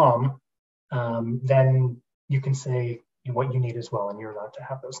diffused the bomb, then you can say what you need as well, and you're allowed to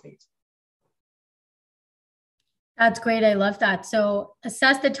have those needs. That's great. I love that. So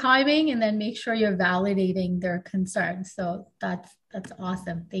assess the timing and then make sure you're validating their concerns. So that's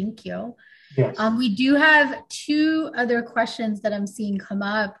awesome. Thank you. Yes. We do have two other questions that I'm seeing come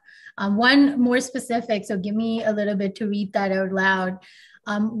up. One more specific, so give me a little bit to read that out loud.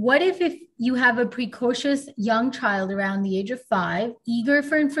 What if you have a precocious young child around the age of 5, eager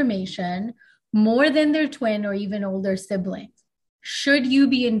for information, more than their twin or even older siblings? Should you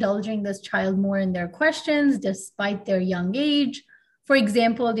be indulging this child more in their questions despite their young age? For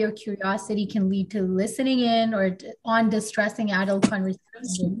example, their curiosity can lead to listening in or on distressing adult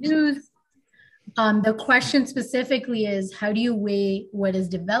conversations or news. The question specifically is, how do you weigh what is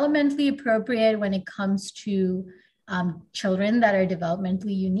developmentally appropriate when it comes to children that are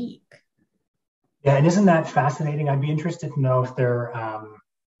developmentally unique? Yeah, and isn't that fascinating? I'd be interested to know if they're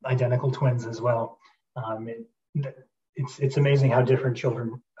identical twins as well. It's amazing how different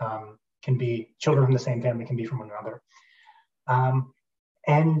children can be. Children from the same family can be from one another.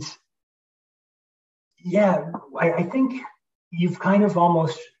 And yeah, I think you've kind of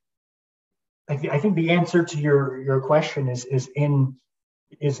almost. I think the answer to your question is in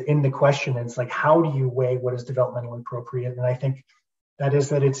the question. It's like, how do you weigh what is developmentally appropriate? And I think that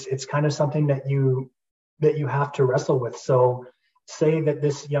it's kind of something that you have to wrestle with. So say that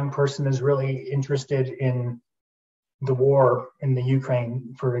this young person is really interested in the war in the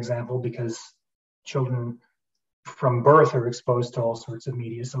Ukraine, for example, because children from birth are exposed to all sorts of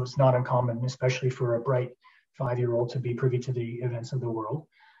media. So it's not uncommon, especially for a bright 5-year-old, to be privy to the events of the world.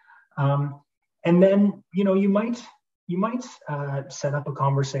 And then, you might set up a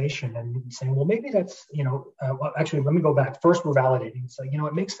conversation and say, well, maybe that's, well, actually, let me go back. First, we're validating. So,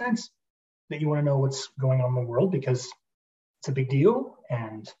 it makes sense that you want to know what's going on in the world because it's a big deal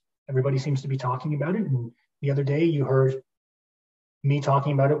and everybody seems to be talking about it. And the other day you heard me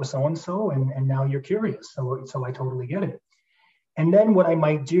talking about it with so-and-so and now you're curious. So I totally get it. And then what I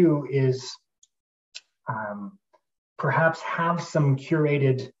might do is perhaps have some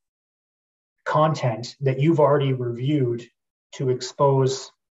curated content that you've already reviewed to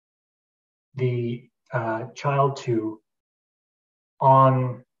expose the child to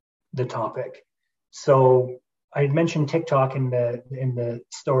on the topic. So I had mentioned TikTok in the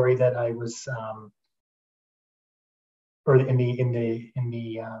story that I was, or in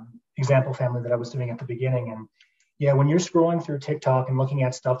the example family that I was doing at the beginning. And yeah, when you're scrolling through TikTok and looking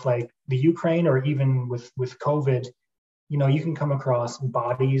at stuff like the Ukraine or even with COVID, you can come across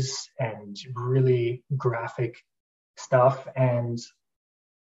bodies and really graphic stuff. And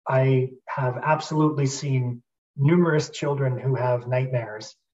I have absolutely seen numerous children who have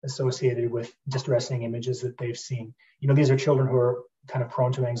nightmares associated with distressing images that they've seen. These are children who are kind of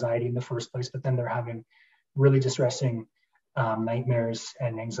prone to anxiety in the first place, but then they're having really distressing nightmares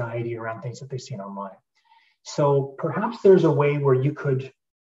and anxiety around things that they've seen online. So perhaps there's a way where you could,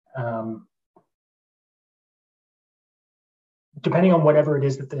 depending on whatever it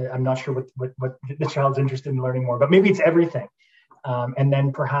is that I'm not sure what the child's interested in learning more, but maybe it's everything. And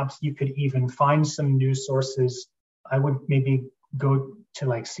then perhaps you could even find some news sources. I would maybe go to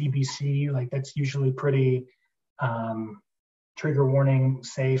like CBC, like that's usually pretty trigger warning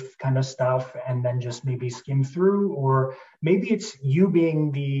safe kind of stuff, and then just maybe skim through. Or maybe it's you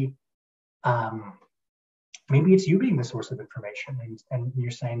being the source of information, and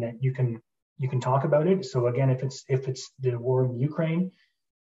you're saying that you can talk about it. So again, if it's the war in Ukraine,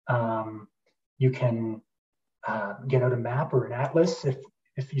 you can get out a map or an atlas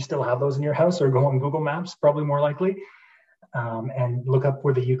if you still have those in your house, or go on Google Maps, probably more likely, and look up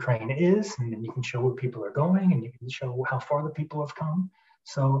where the Ukraine is, and then you can show where people are going, and you can show how far the people have come.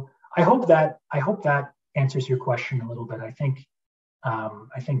 So I hope that answers your question a little bit. I think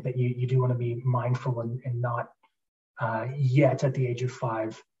that you do want to be mindful and not yet at the age of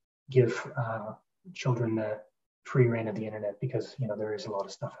 5 give children the free reign of the internet, because there is a lot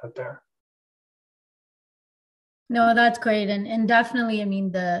of stuff out there. No, that's great. And definitely, I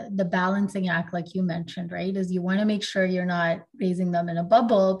mean, the balancing act, like you mentioned, right, is you want to make sure you're not raising them in a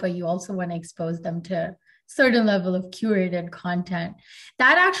bubble, but you also want to expose them to a certain level of curated content.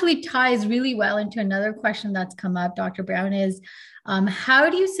 That actually ties really well into another question that's come up, Dr. Browne, is how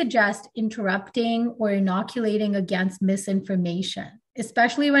do you suggest interrupting or inoculating against misinformation,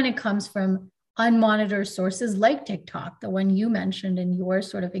 especially when it comes from unmonitored sources like TikTok, the one you mentioned in your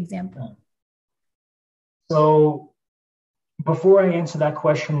sort of example? So before I answer that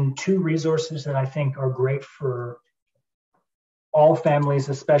question, 2 resources that I think are great for all families,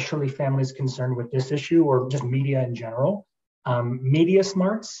 especially families concerned with this issue or just media in general. Media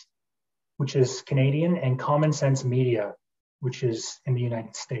Smarts, which is Canadian, and Common Sense Media, which is in the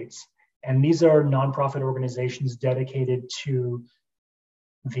United States. And these are nonprofit organizations dedicated to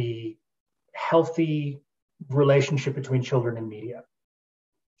the healthy relationship between children and media.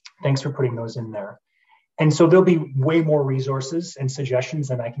 Thanks for putting those in there. And so there'll be way more resources and suggestions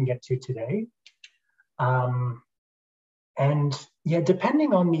than I can get to today. And yeah,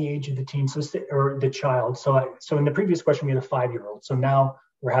 depending on the age of the teen or the child. So in the previous question, we had a 5-year-old. So now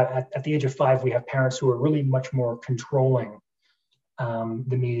we're at the age of 5, we have parents who are really much more controlling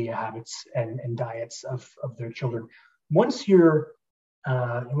the media habits and diets of their children. Once you're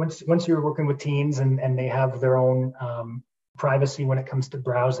working with teens and they have their own privacy when it comes to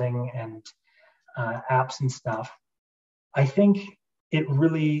browsing and apps and stuff, I think it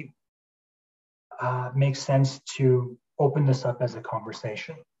really makes sense to open this up as a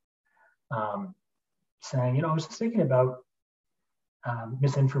conversation, saying, I was just thinking about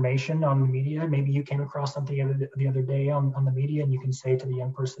misinformation on the media. Maybe you came across something the other day on the media, and you can say to the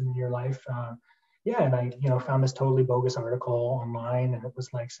young person in your life, yeah, and I found this totally bogus article online, and it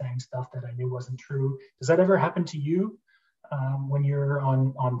was like saying stuff that I knew wasn't true. Does that ever happen to you when you're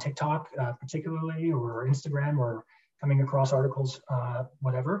on TikTok particularly, or Instagram, or coming across articles,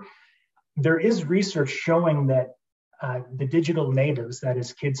 whatever? There is research showing that the digital natives, that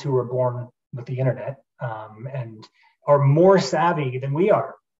is kids who were born with the internet, and are more savvy than we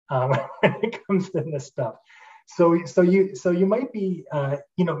are when it comes to this stuff. So you might be,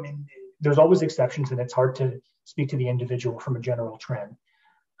 there's always exceptions, and it's hard to speak to the individual from a general trend.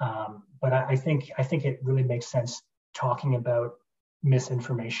 But I think it really makes sense talking about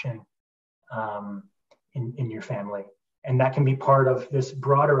misinformation in your family, and that can be part of this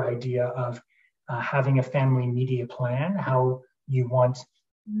broader idea of having a family media plan, how you want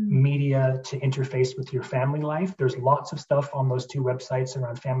media to interface with your family life. There's lots of stuff on those 2 websites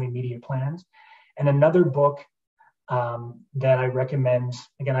around family media plans. And another book that I recommend,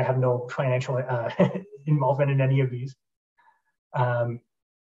 again, I have no financial involvement in any of these.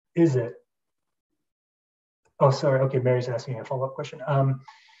 Is it? Oh, sorry. Okay, Mary's asking a follow-up question.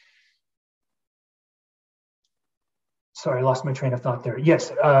 Sorry, I lost my train of thought there. Yes,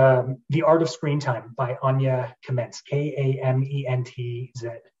 The Art of Screen Time by Anya Kamentz, Kamentz.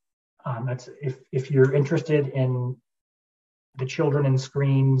 That's if you're interested in the children and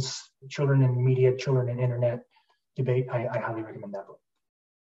screens, children and media, children and internet debate, I highly recommend that book.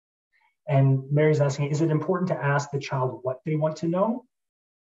 And Mary's asking, is it important to ask the child what they want to know?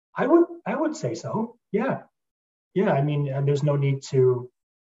 I would say so. Yeah. I mean, there's no need to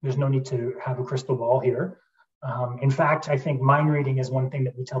have a crystal ball here. In fact, I think mind reading is one thing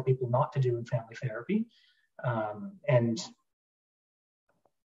that we tell people not to do in family therapy. And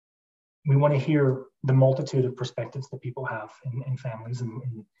we want to hear the multitude of perspectives that people have in families,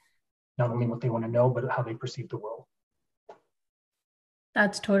 and not only what they want to know, but how they perceive the world.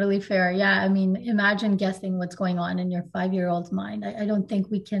 That's totally fair. Yeah. I mean, imagine guessing what's going on in your 5-year-old's mind. I don't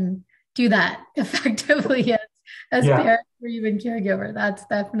think we can do that effectively as parents or even caregiver. That's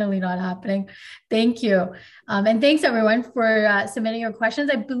definitely not happening. Thank you. And thanks everyone for submitting your questions.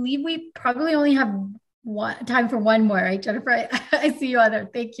 I believe we probably only have time for one more, right, Jennifer? I see you on there.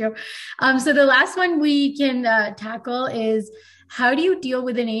 Thank you. So the last one we can tackle is, how do you deal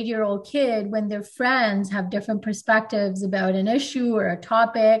with an 8-year-old kid when their friends have different perspectives about an issue or a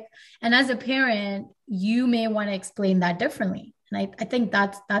topic? And as a parent, you may want to explain that differently. And I think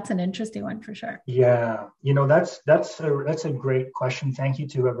that's an interesting one for sure. Yeah, that's a great question. Thank you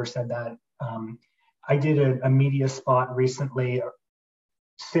to whoever said that. I did a media spot recently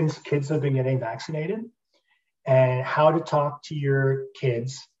since kids have been getting vaccinated, and how to talk to your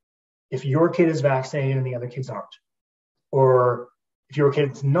kids if your kid is vaccinated and the other kids aren't, or if your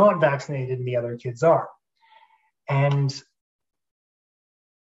kid's not vaccinated and the other kids are. And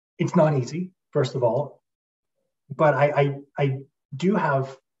it's not easy, first of all, but I do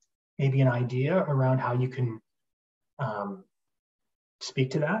have maybe an idea around how you can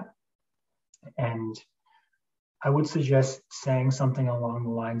speak to that. And I would suggest saying something along the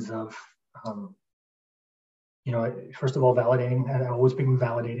lines of, first of all, validating, and always being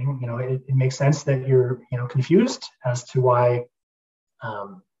validating. It makes sense that you're, confused as to why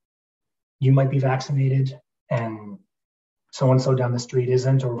you might be vaccinated and so-and-so down the street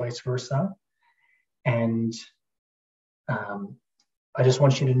isn't, or vice versa. And I just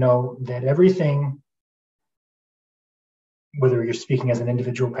want you to know that everything, whether you're speaking as an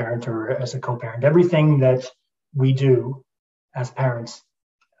individual parent or as a co-parent, everything that we do as parents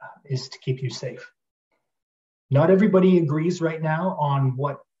is to keep you safe. Not everybody agrees right now on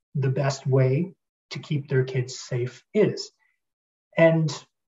what the best way to keep their kids safe is. And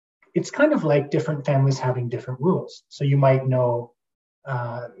it's kind of like different families having different rules. So you might know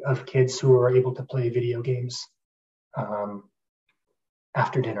of kids who are able to play video games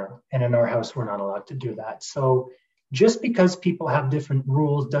after dinner. And in our house, we're not allowed to do that. So just because people have different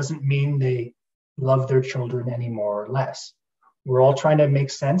rules doesn't mean they love their children any more or less. We're all trying to make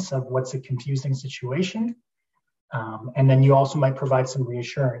sense of what's a confusing situation. And then you also might provide some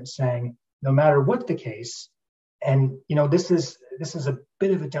reassurance saying, no matter what the case, and this is a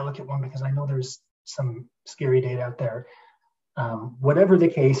bit of a delicate one because I know there's some scary data out there. Whatever the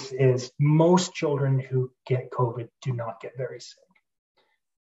case is, most children who get COVID do not get very sick.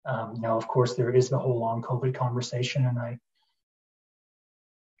 Now, of course, there is the whole long COVID conversation, and I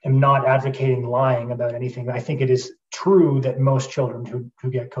am not advocating lying about anything. I think it is true that most children who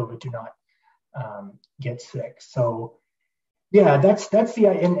get COVID do not get sick. So yeah, that's the,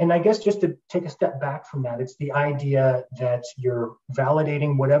 and I guess just to take a step back from that, it's the idea that you're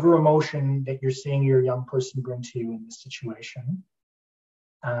validating whatever emotion that you're seeing your young person bring to you in this situation.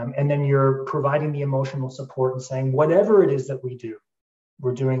 And then you're providing the emotional support and saying, whatever it is that we do,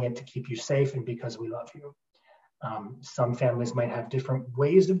 we're doing it to keep you safe and because we love you. Some families might have different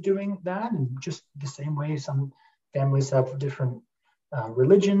ways of doing that, and just the same way some families have different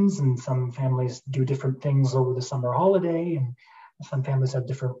religions, and some families do different things over the summer holiday, and some families have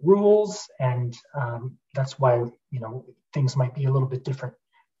different rules, and that's why things might be a little bit different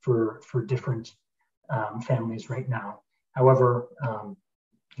for different families right now. However,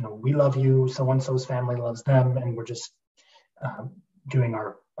 we love you, so and so's family loves them, and we're just doing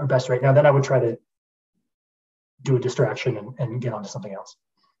our best right now. Then I would try to do a distraction and get onto something else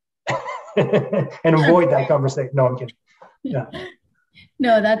and avoid that conversation. No, I'm kidding. Yeah.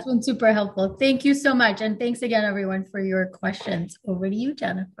 No, that's been super helpful. Thank you so much. And thanks again, everyone, for your questions. Over to you,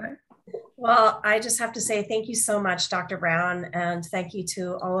 Jennifer. Well, I just have to say thank you so much, Dr. Browne, and thank you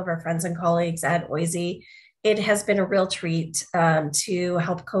to all of our friends and colleagues at OISE. It has been a real treat to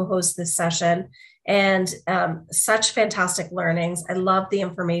help co-host this session, and such fantastic learnings. I love the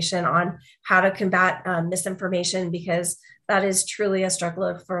information on how to combat misinformation, because that is truly a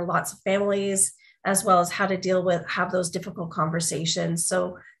struggle for lots of families, as well as how to have those difficult conversations.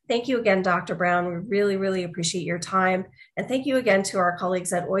 So thank you again, Dr. Browne. We really, really appreciate your time. And thank you again to our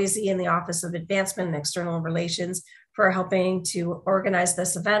colleagues at OISE in the Office of Advancement and External Relations for helping to organize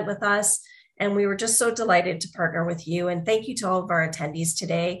this event with us. And we were just so delighted to partner with you. And thank you to all of our attendees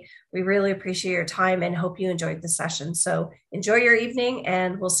today. We really appreciate your time and hope you enjoyed the session. So enjoy your evening,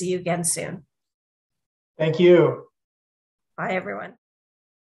 and we'll see you again soon. Thank you. Bye, everyone.